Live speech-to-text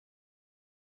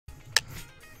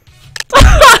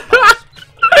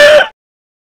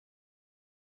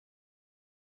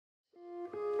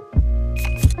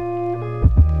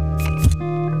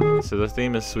so the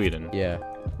theme is Sweden. Yeah.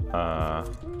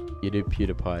 You do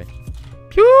PewDiePie.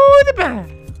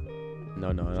 PewDiePie!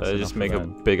 No, that's I just make a a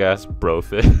big ass bro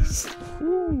fist.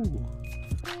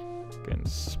 Getting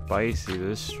spicy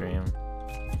this stream.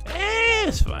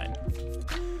 It's fine.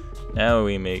 Now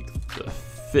we make the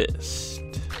fist.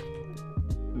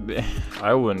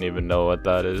 I wouldn't even know what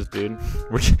that is, dude.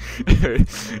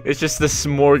 It's just the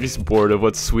smorgasbord of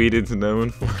what Sweden's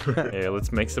known for. Here,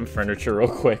 let's make some furniture real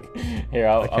quick. Here,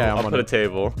 I'll put a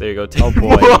table. There you go. Oh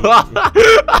boy.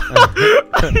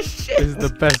 This is the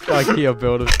best IKEA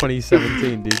build of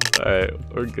 2017, dude.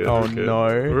 Alright, we're good. Oh we're good. no.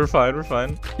 We're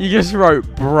fine. You just wrote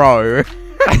bro.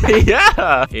 Yeah.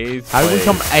 How did we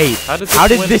come 8th? How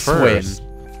did this win?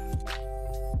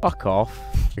 Fuck off.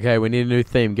 Okay, we need a new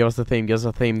theme. Give us a theme. Give us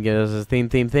a theme. Give us a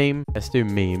theme. Let's do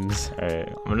memes.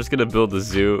 Alright, I'm just gonna build a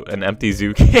zoo, an empty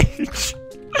zoo cage.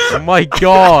 Oh my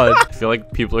god. I feel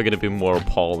like people are gonna be more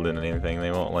appalled than anything.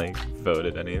 They won't like vote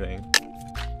at anything.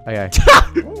 Okay.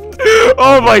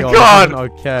 Oh my god.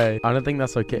 Okay. I don't think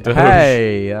that's okay. Doge.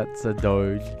 Hey, that's a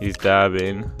Doge. He's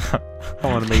dabbing. Come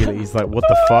on, immediately. He's like, what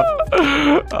the fuck?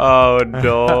 Oh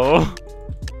no.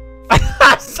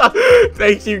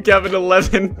 Thank you, Kevin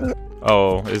 11.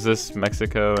 Oh, is this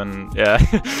Mexico? And yeah,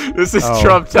 this is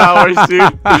Trump Towers,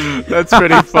 dude. That's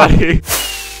pretty funny.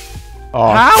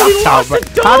 Oh,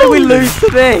 How did we lose to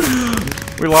this?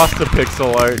 We lost the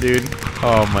pixel art, dude.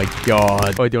 Oh my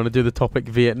god. Oh, do you want to do the topic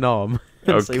Vietnam?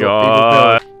 Oh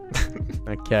god.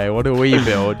 Okay, what do we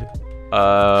build?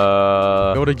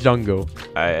 Build a jungle.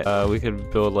 We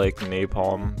could build like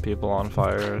napalm people on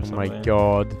fire or something. Oh my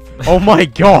god. Oh my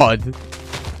god.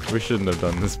 We shouldn't have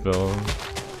done this build.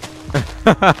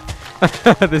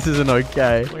 This isn't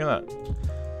okay. Look at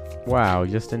that. Wow,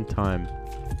 just in time.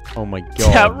 Oh my god.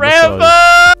 Yeah, Rambo!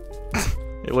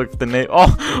 Hey, look, the name.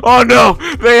 Oh no!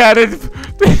 They added.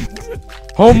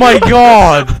 Oh my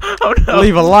god! Oh no!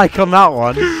 Leave a like on that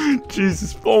one.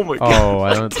 Jesus! Oh my god! Oh,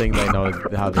 I don't think they know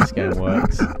how this game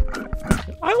works.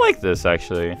 I like this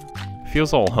actually.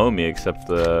 Feels all homey except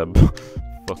the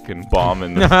fucking bomb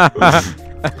in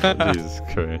the. Jesus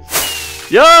Christ!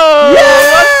 Yo!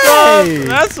 What's up?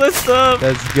 That's what's up.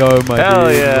 Let's go, my Hell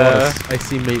dude. yeah!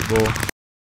 Spicy meatball.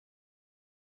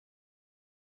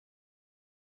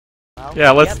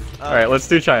 Yeah, let's. All right, let's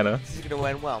do China. This is gonna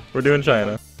win well. We're doing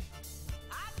China.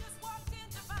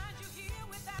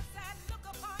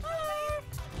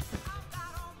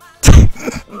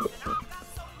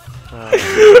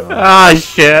 Ah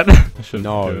shit! I shouldn't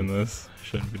be doing this.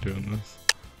 Shouldn't be doing this.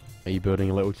 Are you building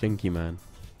a little chinky man?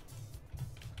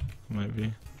 Might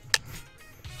be.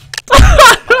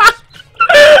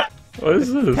 What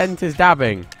is this? Pent is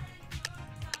dabbing.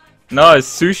 No, it's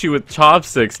sushi with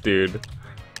chopsticks, dude.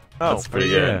 Oh, that's pretty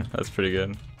good. That's pretty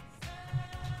good.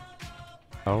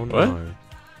 Oh no.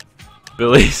 What?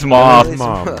 Billy's mom.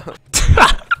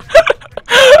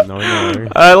 No.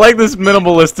 I like this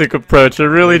minimalistic approach. I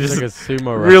really It's just, like a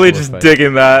sumo really just wrestler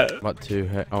digging that.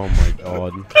 Oh my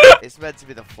god. It's meant to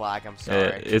be the flag. I'm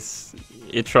sorry.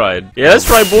 It tried. Yeah, that's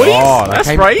right, boys. God, That's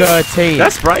I came right. 13.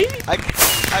 That's right. I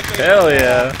Hell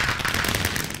yeah.